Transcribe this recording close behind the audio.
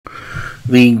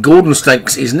The Gordon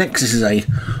Stakes is next. This is a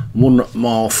 1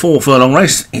 mile 4 furlong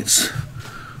race. It's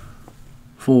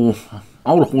for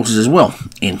older horses as well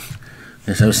in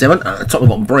SO7. At the top we've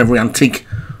got Bravery Antique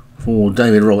for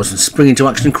David Robertson. Spring into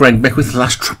action, Craig Beckwith,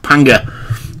 Last Trapanga,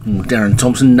 Darren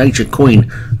Thompson, Nature Queen,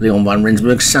 Leon van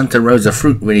Rensburg, Santa Rosa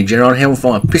Fruit, Vinnie Gerard,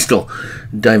 Hellfire Pistol,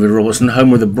 David Robertson,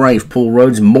 Home with the Brave, Paul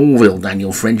Rhodes, Moreville,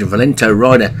 Daniel French, Valento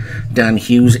Rider, Dan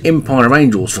Hughes, Empire of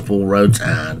Angels for Paul Rhodes,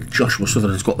 and Joshua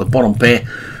Sutherland's got the bottom pair,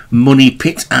 Money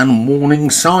Pit and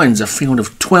Warning Signs, a field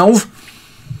of 12.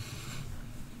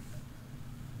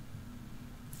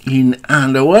 In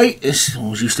and away. This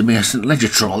always used to be a St Ledger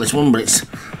trial, this one, but it's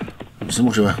not so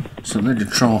much of a St Ledger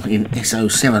trial in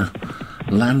SO7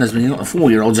 land. Has been got the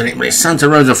 4-year-olds in it, but it's Santa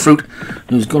Rosa Fruit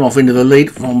who's gone off into the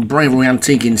lead from Bravery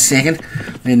Antique in second,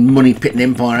 then Money Pit and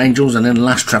Empire Angels, and then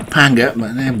Last Trapanga.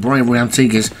 But now Bravery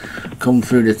Antique has come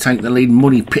through to take the lead.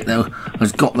 Money Pit though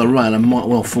has got the rail and might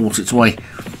well force its way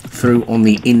through on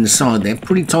the inside there.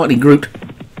 Pretty tightly grouped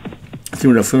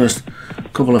through the first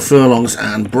couple of furlongs,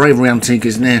 and Bravery Antique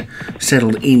is now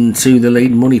settled into the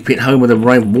lead. Money Pit, Home with the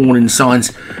Brave, Warning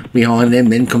Signs behind them.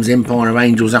 Then comes Empire of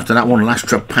Angels after that one. Last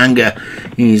Trapanga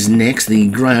is next. The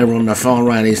greyer on the far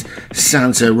right is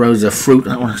Santa Rosa Fruit.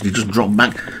 That one actually just dropped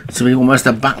back to be almost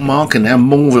a back mark, and now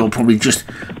Moreville probably just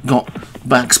got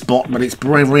back spot, but it's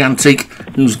Bravery Antique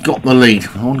who's got the lead.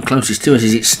 The one closest to us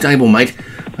is its stablemate.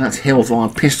 That's Hellfire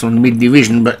Pistol in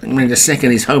mid-division, but the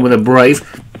second is Home with the Brave.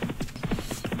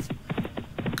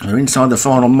 They're inside the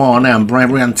final mile now, and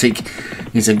Bravery Antique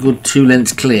is a good 2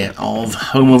 lengths clear of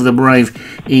Home of the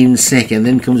Brave in second.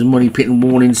 Then comes Money Pit and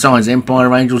Warning Signs. Empire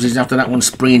of Angels is after that one,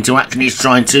 spring into action. He's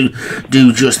trying to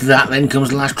do just that. Then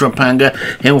comes Last Trapanga.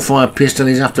 Hellfire Pistol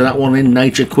is after that one. Then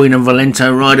Nature Queen and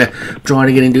Valento Rider trying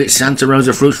to get into it. Santa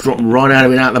Rosa Fruit's dropped right out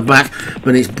of it out the back,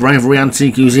 but it's Bravery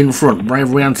Antique who's in front.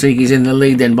 Bravery Antique is in the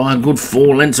lead then by a good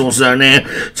 4 lengths or so now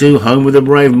to Home with the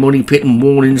Brave, Money Pit and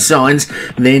Warning Signs.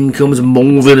 Then comes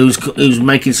Moreville who's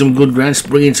making some good ground.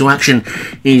 Spring into action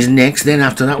is next. Then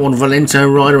after that one,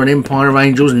 Valento Rider and Empire of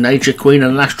Angels, Nature Queen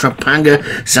and Last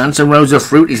Trapanga. Santa Rosa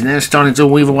Fruit is now starting to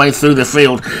weave away through the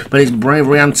field, but it's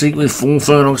Bravery Antique with 4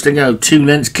 furlongs to go, 2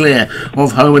 lengths clear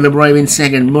of Home with the Brave in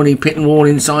second. Money Pit and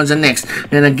Warning Signs are next.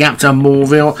 Then a gap to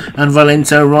Moreville and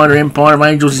Valento Rider. Empire of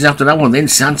Angels is after that one. Then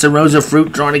Santa Rosa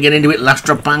Fruit trying to get into it. Last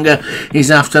Trapanga is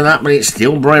after that, but it's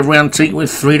still Bravery Antique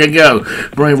with 3 to go.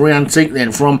 Bravery Antique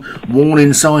then from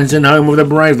Warning Signs and Home with the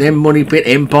Brave. Then Money Pit,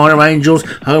 Empire of Angels,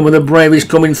 Home of the Brave is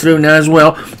coming through now as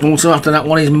well. Also after that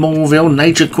one is Moreville,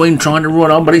 Nature Queen trying to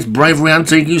run on, but it's Bravery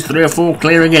Antique who's 3 or 4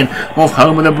 clear again off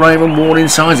Home of the Brave and Warning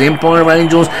Signs. Empire of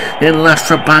Angels, then Last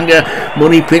Trapanga.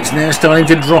 Money Pit's now starting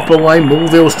to drop away.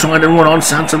 Moreville's trying to run on.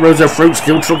 Santa Rosa Fruit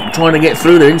still trying to get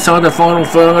through. They're inside the final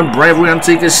furlong, and Bravery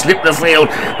Antique has slipped the field,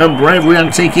 and Bravery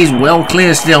Antique is well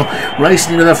clear still.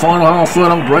 Racing into the final half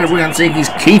furlong, Bravery Antique is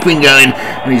keeping going,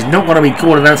 and he's not going to be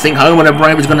caught. I don't think Home of the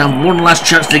Brave is going to have one last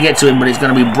chance to get to him, but it's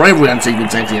going to be Bravery Antique who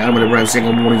takes it. Home of the Brave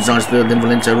second, Warning Signs third, then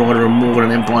Valento Rider and Morgan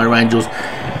and Empire of Angels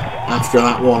after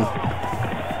that one.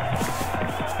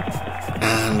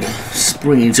 And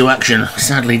Spring into action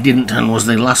sadly didn't, and was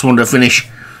the last one to finish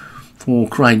for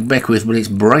Craig Beckwith, but it's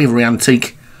Bravery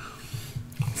Antique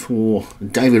for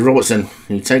David Robertson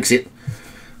who takes it.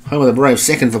 Home of the Brave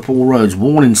second for Paul Rhodes,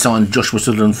 Warning Signs Joshua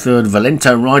Sutherland third,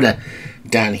 Valento Rider,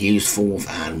 Dan Hughes fourth,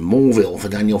 and Moreville for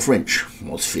Daniel French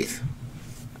was fifth.